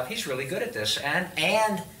that stuff. He's really good at this,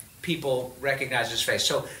 and people recognize his face.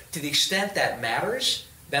 So to the extent that matters,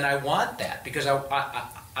 then I want that, because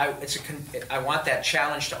I want that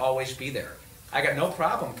challenge to always be there. I got no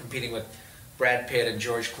problem competing with Brad Pitt and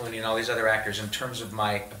George Clooney and all these other actors in terms of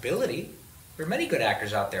my ability. There are many good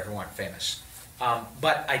actors out there who aren't famous.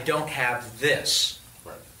 But I don't have this.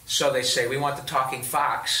 Right. So they say, we want the talking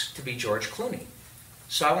fox to be George Clooney.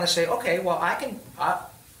 So I want to say, okay, well,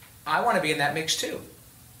 I want to be in that mix too.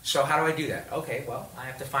 So how do I do that? Okay, well, I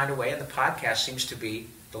have to find a way, and the podcast seems to be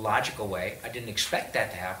the logical way. I didn't expect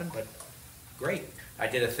that to happen, but great. I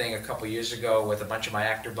did a thing a couple years ago with a bunch of my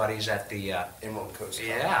actor buddies at the Emerald Coast.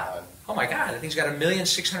 Yeah. Oh my God, I think it's got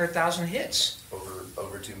 1,600,000 hits.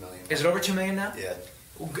 Over 2 million. Is it over 2 million now? Yeah.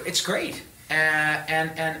 It's great,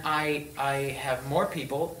 and I have more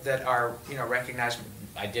people that are recognized.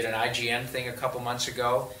 I did an IGN thing a couple months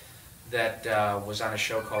ago that was on a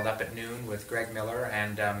show called Up at Noon with Greg Miller,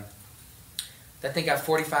 and that thing got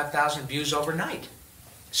 45,000 views overnight.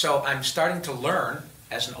 So I'm starting to learn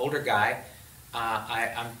as an older guy.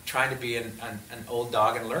 I'm trying to be an old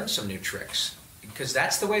dog and learn some new tricks, because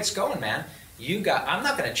that's the way it's going, man. I'm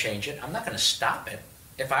not going to change it. I'm not going to stop it.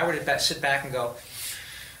 If I were to sit back and go,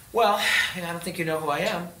 well, I don't think you know who I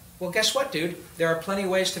am. Well, guess what, dude? There are plenty of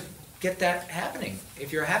ways to get that happening.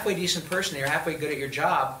 If you're a halfway decent person, you're halfway good at your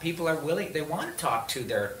job, people are willing, they want to talk to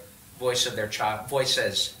their voice of their child,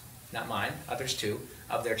 voices, not mine, others too,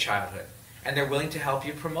 of their childhood. And they're willing to help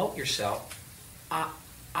you promote yourself.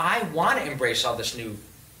 I want to embrace all this new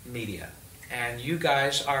media, and you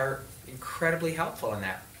guys are incredibly helpful in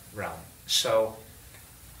that realm. So,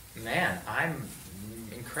 man, I'm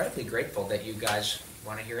incredibly grateful that you guys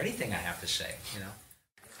want to hear anything I have to say,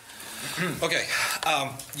 Okay,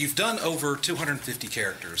 you've done over 250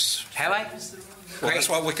 characters. Have I? Well, that's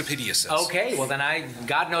what Wikipedia says. Okay, well then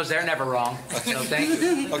God knows they're never wrong, so thank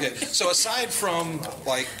you. Okay, so aside from,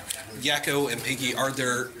 like, Yakko and Pinky, are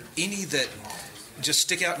there any that just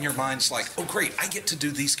stick out in your minds like, oh great, I get to do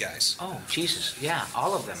these guys? Oh, Jesus, yeah,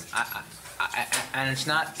 all of them. And it's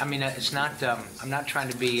not, I'm not trying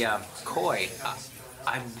to be coy.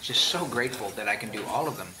 I'm just so grateful that I can do all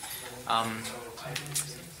of them.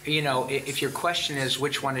 If your question is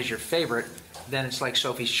which one is your favorite, then it's like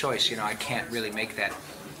Sophie's Choice. I can't really make that.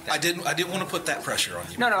 I didn't want to put that pressure on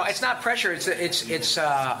you. No, it's not pressure.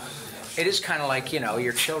 It is kind of like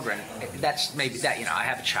your children. That's maybe that. I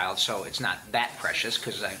have a child, so it's not that precious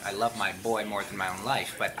because I love my boy more than my own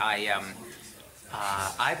life. But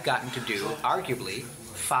I've gotten to do arguably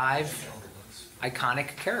 5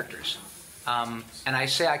 iconic characters. And I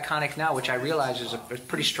say iconic now, which I realize is a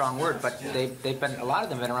pretty strong word, but they've been, a lot of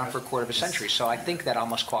them have been around for a quarter of a century, so I think that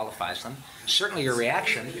almost qualifies them. Certainly your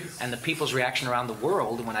reaction and the people's reaction around the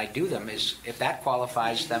world when I do them is, if that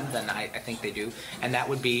qualifies them, then I think they do. And that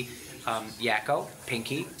would be Yakko,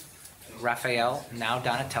 Pinky, Raphael, now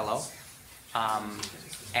Donatello,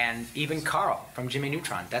 and even Carl from Jimmy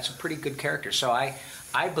Neutron. That's a pretty good character. So I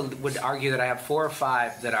would argue that I have 4 or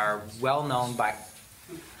 5 that are well known by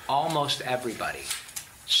almost everybody.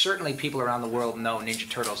 Certainly people around the world know Ninja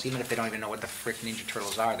Turtles, even if they don't even know what the frick Ninja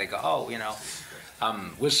Turtles are. They go,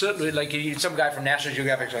 we're certainly, like some guy from National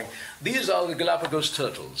Geographic saying, these are the Galapagos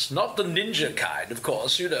turtles, not the ninja kind, of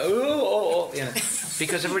course,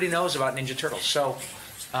 because everybody knows about Ninja Turtles. So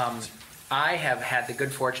I have had the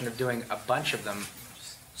good fortune of doing a bunch of them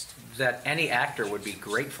that any actor would be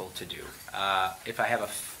grateful to do.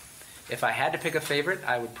 If I had to pick a favorite,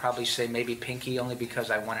 I would probably say maybe Pinky, only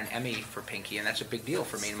because I won an Emmy for Pinky, and that's a big deal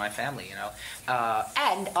for me and my family,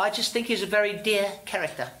 And I just think he's a very dear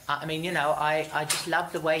character. I just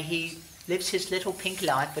love the way he lives his little pink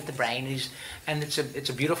life with the brain. And it's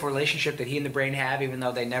a beautiful relationship that he and the brain have, even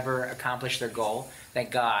though they never accomplish their goal.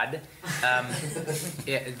 Thank God.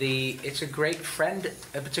 It's a great friend.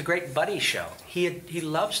 It's a great buddy show. He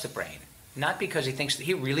loves the brain. Not because he thinks that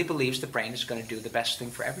he really believes the brain is going to do the best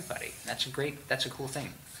thing for everybody. That's a cool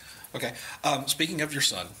thing. Okay. Speaking of your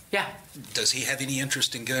son. Yeah. Does he have any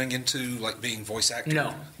interest in going into like being voice actor?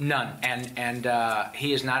 No, none. And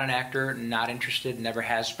he is not an actor, not interested, never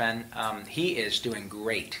has been. He is doing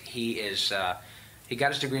great. He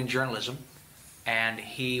got his degree in journalism, and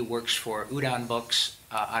he works for Udon Books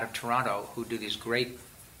out of Toronto, who do these great,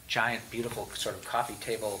 giant, beautiful sort of coffee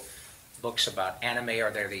table books about anime,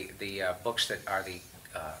 or they're the books that are the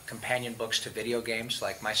companion books to video games.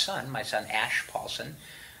 Like my son Ash Paulsen,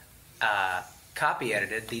 copy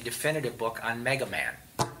edited the definitive book on Mega Man.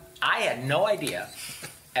 I had no idea.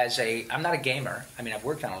 I'm not a gamer. I've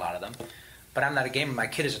worked on a lot of them, but I'm not a gamer. My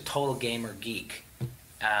kid is a total gamer geek.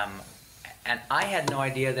 And I had no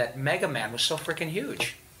idea that Mega Man was so freaking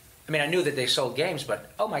huge. I mean, I knew that they sold games,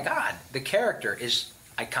 but oh my God, the character is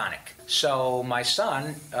iconic. So my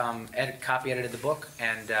son copy edited the book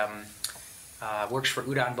and works for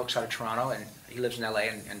Udon Books out of Toronto, and he lives in LA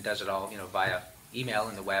and does it all, via email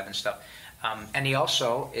and the web and stuff. And he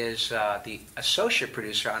also is the associate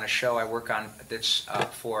producer on a show I work on that's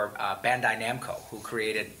for Bandai Namco, who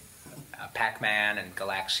created Pac-Man and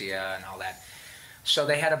Galaxia and all that. So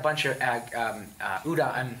they had a bunch of Namco,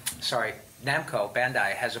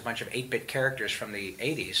 Bandai has a bunch of 8-bit characters from the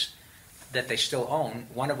 80s that they still own,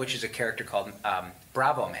 one of which is a character called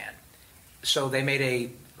Bravo Man. So they made a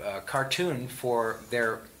cartoon for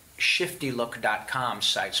their shiftylook.com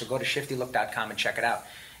site. So go to shiftylook.com and check it out.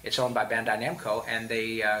 It's owned by Bandai Namco, and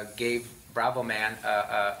they gave Bravo Man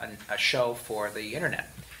a show for the internet.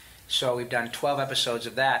 So we've done 12 episodes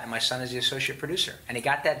of that, and my son is the associate producer. And he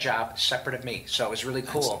got that job separate of me. So it was really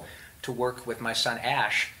cool to work with my son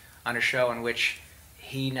Ash on a show in which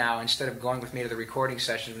he now, instead of going with me to the recording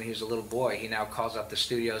sessions when he was a little boy, he now calls up the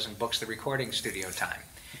studios and books the recording studio time.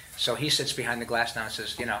 So he sits behind the glass now and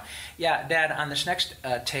says, yeah, Dad, on this next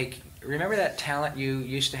take, remember that talent you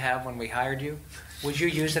used to have when we hired you? Would you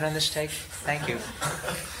use it on this take? Thank you.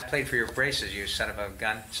 I played for your braces, you son of a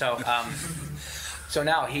gun. So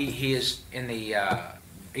now he is in the,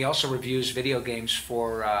 he also reviews video games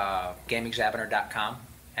for GameExaminer.com,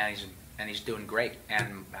 and he's doing great.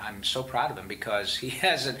 And I'm so proud of him because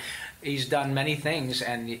he's done many things,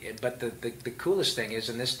 but the coolest thing is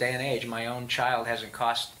in this day and age, my own child hasn't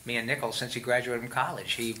cost me a nickel since he graduated from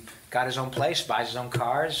college. He got his own place, buys his own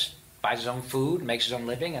cars, buys his own food, makes his own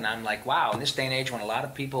living, and I'm like, wow, in this day and age when a lot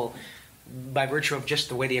of people, by virtue of just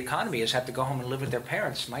the way the economy is, have to go home and live with their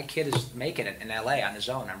parents, my kid is making it in LA on his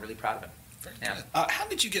own. I'm really proud of him. Yeah. How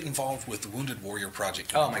did you get involved with the Wounded Warrior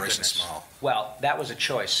Project? Oh, my goodness. Smile? Well, that was a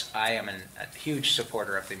choice. I am a huge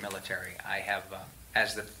supporter of the military. I have,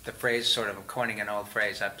 as the phrase, sort of coining an old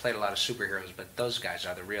phrase, I've played a lot of superheroes, but those guys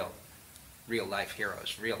are the real life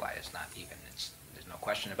heroes. Real life is not even, there's no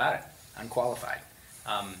question about it. Unqualified.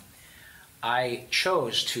 I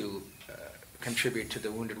chose to contribute to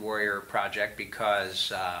the Wounded Warrior Project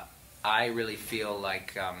because I really feel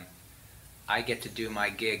like I get to do my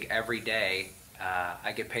gig every day.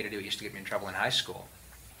 I get paid to do it. It used to get me in trouble in high school,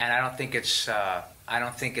 and I don't think it's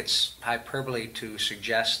hyperbole to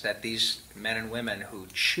suggest that these men and women who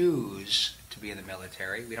choose to be in the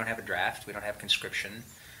military, we don't have a draft, we don't have conscription.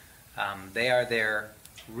 They are there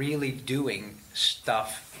really doing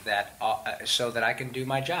stuff that so that I can do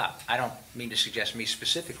my job. I don't mean to suggest me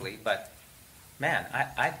specifically, but man,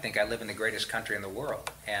 I think I live in the greatest country in the world,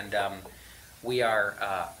 and we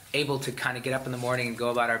are able to kind of get up in the morning and go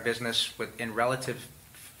about our business in relative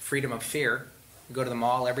freedom of fear. We go to the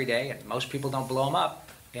mall every day, and most people don't blow them up,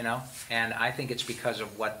 and I think it's because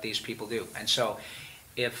of what these people do. And so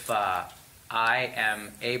if I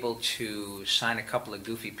am able to sign a couple of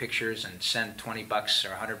goofy pictures and send $20 or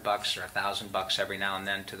 $100 or $1,000 every now and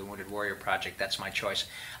then to the Wounded Warrior Project, that's my choice.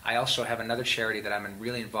 I also have another charity that I'm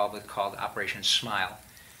really involved with called Operation Smile,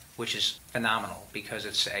 which is phenomenal because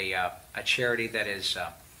it's a charity that is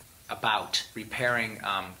about repairing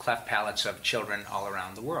cleft palates of children all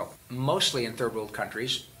around the world, mostly in third world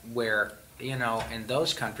countries where, in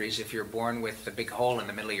those countries, if you're born with a big hole in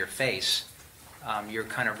the middle of your face, you're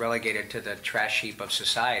kind of relegated to the trash heap of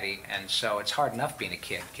society, and so it's hard enough being a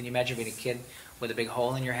kid. Can you imagine being a kid with a big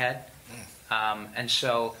hole in your head? And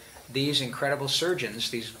so these incredible surgeons,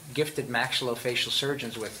 these gifted maxillofacial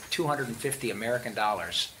surgeons with $250 American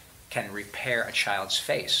can repair a child's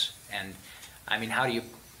face. And I mean, how do you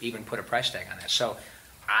even put a price tag on that? So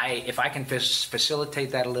if I can facilitate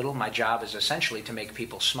that a little, my job is essentially to make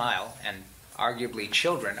people smile, and arguably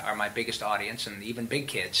children are my biggest audience, and even big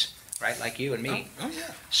kids, right, like you and me. Oh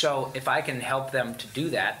yeah. So if I can help them to do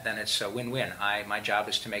that, then it's a win-win. My job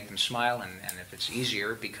is to make them smile, and if it's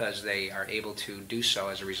easier because they are able to do so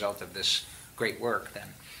as a result of this great work, then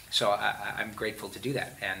so I'm grateful to do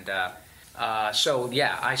that. And so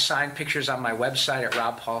yeah, I sign pictures on my website at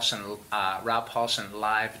Rob Paulsen,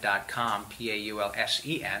 robpaulsenlive.com,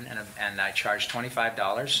 Paulsen, and I charge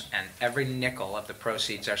 $25, and every nickel of the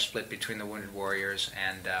proceeds are split between the Wounded Warriors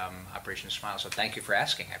and Operation Smile. So thank you for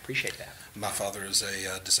asking. I appreciate that. My father is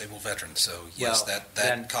a disabled veteran, so yes,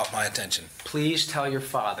 that caught my attention. Please tell your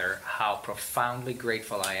father how profoundly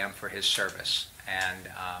grateful I am for his service. And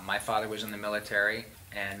my father was in the military,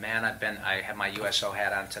 and man, I have my USO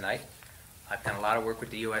hat on tonight. I've done a lot of work with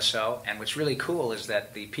the USO, and what's really cool is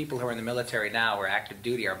that the people who are in the military now or active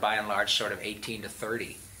duty are by and large sort of 18 to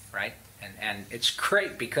 30, right? And it's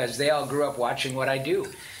great because they all grew up watching what I do.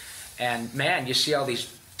 And man, you see all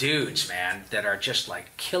these dudes, man, that are just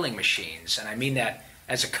like killing machines. And I mean that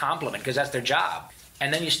as a compliment because that's their job.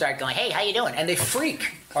 And then you start going, hey, how you doing? And they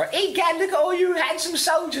freak. Or, hey, God, look, oh, you had some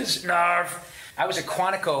soldiers. Narf. I was at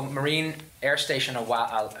Quantico Marine Air Station a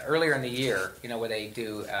while earlier in the year, you know, where they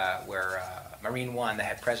do, Marine One, they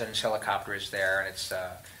had President's helicopters there, and it's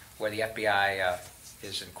where the FBI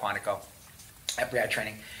is in Quantico, FBI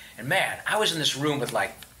training. And man, I was in this room with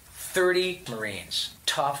like 30 Marines,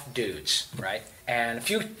 tough dudes, right? And a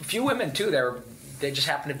few women too. They just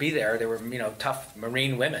happened to be there. They were, you know, tough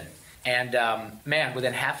Marine women. And man,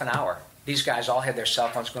 within half an hour, these guys all had their cell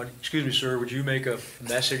phones going, excuse me, sir, would you make a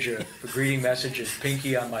message, a greeting message as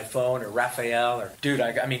Pinky on my phone, or Raphael, or dude,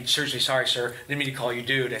 I mean, seriously, sorry, sir, didn't mean to call you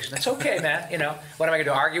dude. I said, that's okay, man, you know, what am I going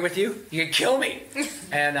to argue with you? You can kill me.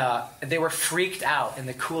 And they were freaked out in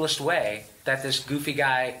the coolest way that this goofy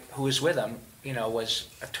guy who was with them, you know, was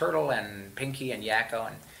a turtle and Pinky and Yakko.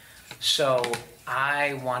 And so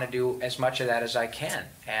I want to do as much of that as I can.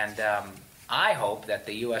 And I hope that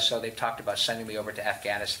the USO, they've talked about sending me over to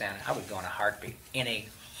Afghanistan. I would go in a heartbeat,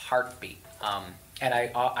 And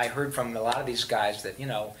I heard from a lot of these guys that, you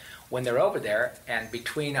know, when they're over there and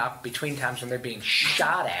between times when they're being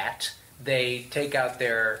shot at, they take out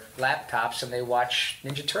their laptops and they watch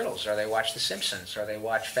Ninja Turtles, or they watch The Simpsons, or they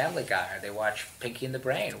watch Family Guy, or they watch Pinky and the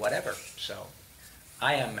Brain, whatever. So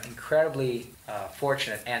I am incredibly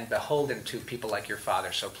fortunate and beholden to people like your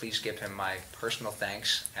father, so please give him my personal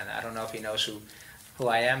thanks. And I don't know if he knows who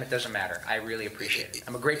I am. It doesn't matter. I really appreciate it.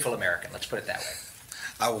 I'm a grateful American. Let's put it that way.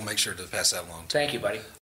 I will make sure to pass that along. Thank you, buddy.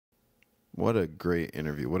 What a great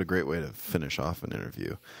interview. What a great way to finish off an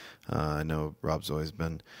interview. I know Rob's always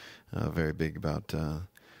been very big about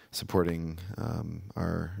supporting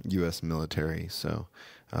our U.S. military, so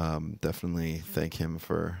definitely thank him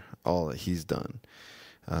for all that he's done.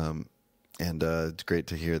 And it's great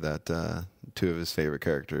to hear that two of his favorite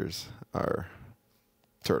characters are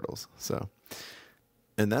turtles. So,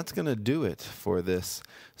 and that's going to do it for this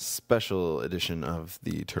special edition of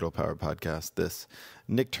the Turtle Power Podcast, this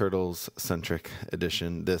Nick Turtles-centric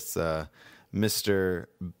edition, this Mr.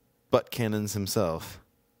 Butt Cannons himself.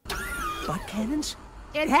 Butt cannons?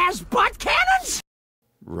 It has butt cannons?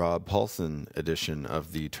 Rob Paulsen edition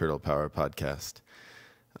of the Turtle Power Podcast.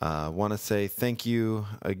 Want to say thank you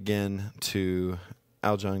again to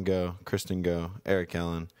Aljon Go, Kristen Go, Eric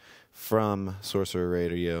Allen from Sorcerer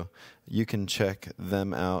Radio. You can check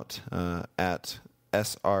them out at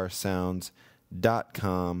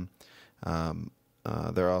srsounds.com.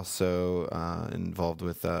 They're also involved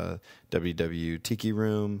with WW Tiki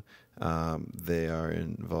Room. They are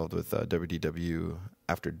involved with WDW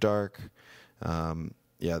After Dark.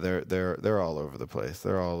 Yeah, they're all over the place.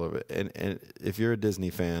 They're all over. And if you're a Disney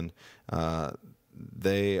fan,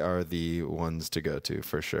 they are the ones to go to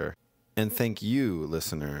for sure. And thank you,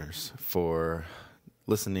 listeners, for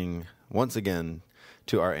listening once again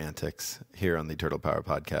to our antics here on the Turtle Power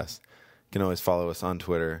Podcast. You can always follow us on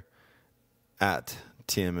Twitter at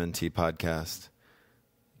TMNT Podcast.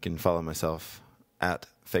 You can follow myself at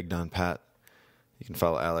FegDonPat. You can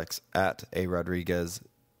follow Alex at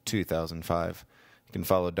arodriguez2005. You can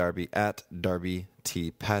follow Darby at Darby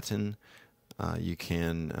T. Patton. You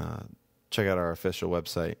can check out our official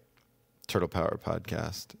website,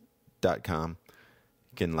 TurtlePowerPodcast.com.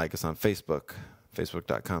 You can like us on Facebook,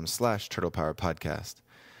 Facebook.com/TurtlePowerPodcast.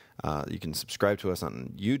 You can subscribe to us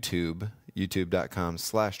on YouTube,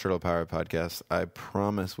 YouTube.com/TurtlePowerPodcast. I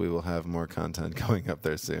promise we will have more content going up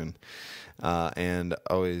there soon. And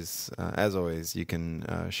always, as always, you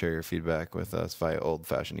can share your feedback with us via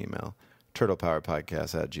old-fashioned email,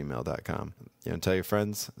 TurtlePowerPodcast@gmail.com. You know, tell your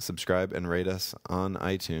friends, subscribe, and rate us on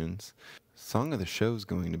iTunes. Song of the show is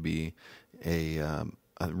going to be a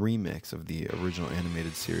remix of the original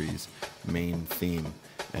animated series main theme.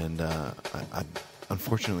 And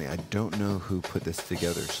unfortunately, I don't know who put this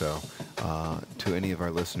together. So to any of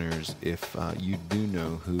our listeners, if you do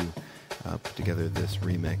know who put together this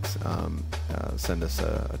remix, send us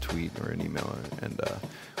a tweet or an email, and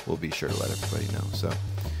we'll be sure to let everybody know. So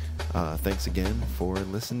thanks again for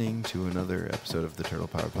listening to another episode of the Turtle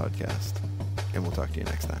Power Podcast, and we'll talk to you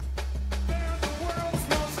next time.